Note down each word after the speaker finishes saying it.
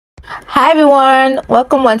Hi everyone,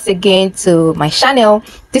 welcome once again to my channel.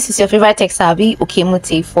 This is your favorite tech savvy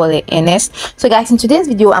Okemuti for the NS. So guys, in today's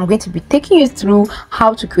video I'm going to be taking you through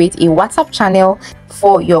how to create a WhatsApp channel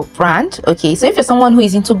for your brand. Okay, so if you're someone who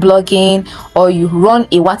is into blogging or you run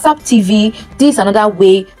a WhatsApp TV, this is another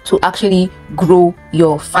way to actually grow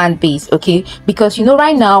your fan base. Okay, because you know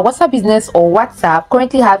right now WhatsApp business or WhatsApp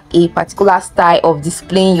currently have a particular style of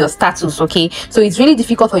displaying your status. Okay, so it's really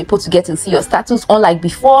difficult for people to get to see your status. Unlike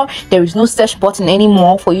before, there is no search button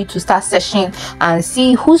anymore for you to start searching and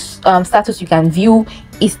see whose status you can view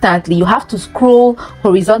instantly. You have to scroll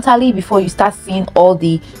horizontally before you start seeing all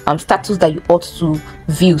the status that you ought to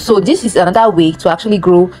view. So this is another way to actually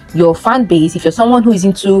grow your fan base if you're someone who is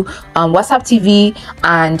into WhatsApp TV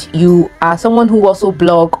and you are someone who also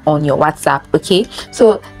blog on your WhatsApp. Okay,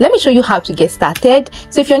 so let me show you how to get started.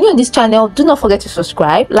 So if you're new on this channel, do not forget to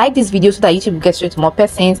subscribe, like this video so that YouTube will get straight to more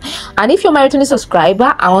persons. And if you're my returning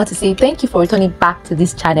subscriber, I want to say thank you for returning back to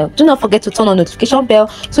this channel. Do not forget to turn on notification bell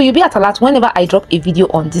so you'll be at alert whenever I drop a video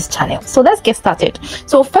on this channel. So let's get started.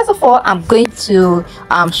 So first of all, I'm going to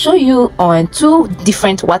show you on two different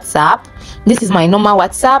WhatsApp. This is my normal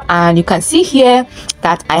WhatsApp, and you can see here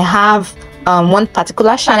that I have one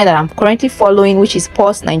particular channel that I'm currently following, which is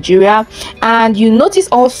Pulse Nigeria. And you notice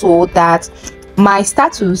also that my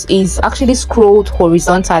status is actually scrolled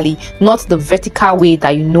horizontally, not the vertical way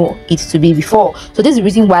that you know it to be before. So this is the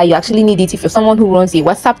reason why you actually need it if you're someone who runs a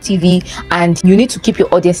WhatsApp TV and you need to keep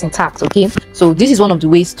your audience intact. Okay, so this is one of the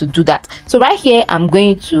ways to do that. So right here I'm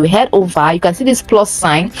going to head over. You can see this plus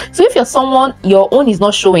sign. So if you're someone your own is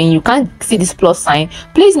not showing, you can't see this plus sign,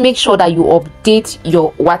 please make sure that you update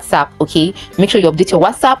your WhatsApp. Okay, make sure you update your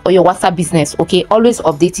WhatsApp or your WhatsApp business. Okay, always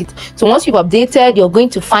update it. So once you've updated, you're going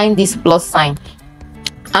to find this plus sign.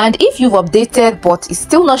 And if you've updated but it's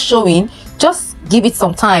still not showing, just give it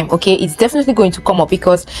some time. Okay, it's definitely going to come up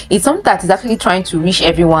because it's something that is actually trying to reach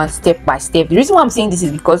everyone step by step. The reason why I'm saying this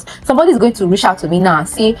is because somebody is going to reach out to me now and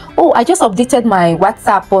say, oh, I just updated my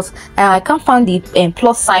WhatsApp, but I can't find the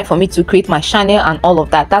plus sign for me to create my channel and all of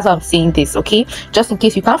that. That's why I'm saying this. Okay, just in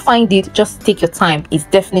case you can't find it, just take your time. It's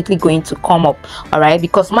definitely going to come up. All right,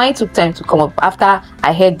 because mine took time to come up. After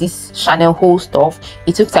I heard this channel whole stuff,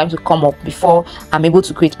 it took time to come up before I'm able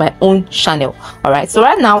to create my own channel. All right, so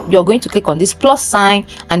right now you're going to click on this plus sign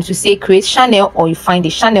and to say create channel, or you find a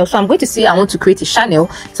channel. So I'm going to say I want to create a channel,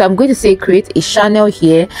 so I'm going to say create a channel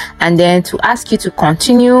here, and then to ask you to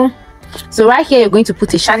continue. So right here you're going to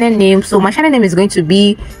put a channel name. So my channel name is going to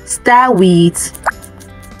be Style with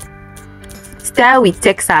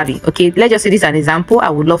Tech Savvy. Okay, let's just say this is an example I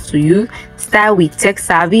would love to use, Style with Tech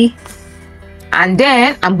Savvy. And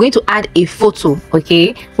then I'm going to add a photo,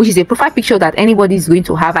 okay, which is a profile picture that anybody is going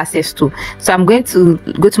to have access to. So I'm going to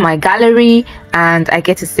go to my gallery and I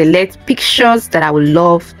get to select pictures that I would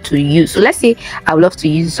love to use. So let's say I would love to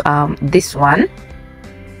use this one.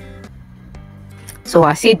 So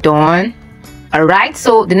I say done. All right,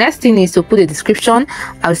 so the next thing is to put a description.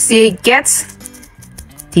 I'll say get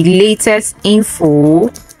the latest info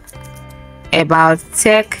about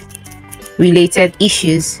tech related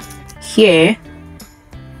issues here.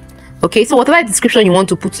 Okay, so whatever description you want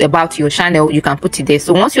to put about your channel, you can put it there.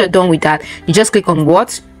 So once you're done with that, you just click on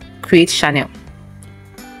what? Create channel.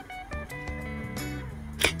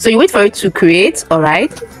 So you wait for it to create. All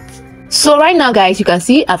right, so right now guys, you can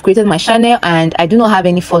see I've created my channel and I do not have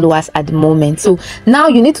any followers at the moment. So now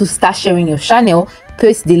you need to start sharing your channel.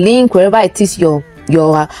 Paste the link wherever it is you're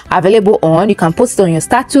available on. You can post it on your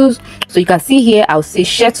status. So you can see here I'll say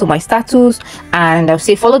share to my status, and I'll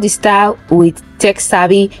say follow the Style with Tech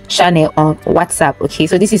Savvy channel on WhatsApp. Okay,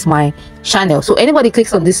 so this is my channel. So anybody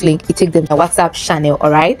clicks on this link, it takes them to WhatsApp channel.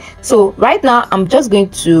 All right, so right now I'm just going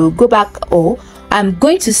to go back. I'm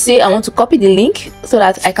going to say I want to copy the link so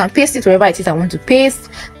that I can paste it wherever it is I want to paste.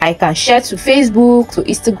 I can share to Facebook, to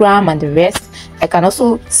Instagram, and the rest. I can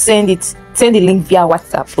also send the link via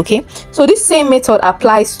WhatsApp. Okay, so this same method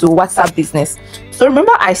applies to WhatsApp business. So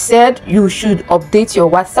remember I said you should update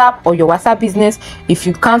your WhatsApp or your WhatsApp business if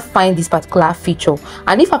you can't find this particular feature.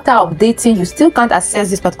 And if after updating you still can't access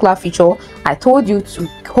this particular feature, I told you to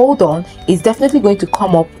hold on. It's definitely going to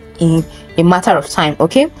come up in a matter of time.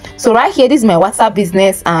 Okay, so right here this is my WhatsApp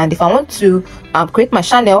business, and if I want to create my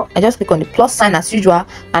channel, I just click on the plus sign as usual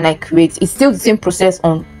and I create. It's still the same process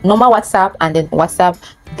on normal WhatsApp and then WhatsApp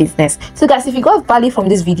business. So guys, if you got value from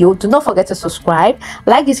this video, do not forget to subscribe,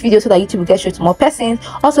 like this video so that YouTube will get straight to more persons.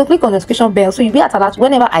 Also click on the notification bell so you'll be at alert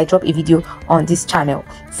whenever I drop a video on this channel.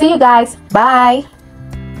 See you guys, bye.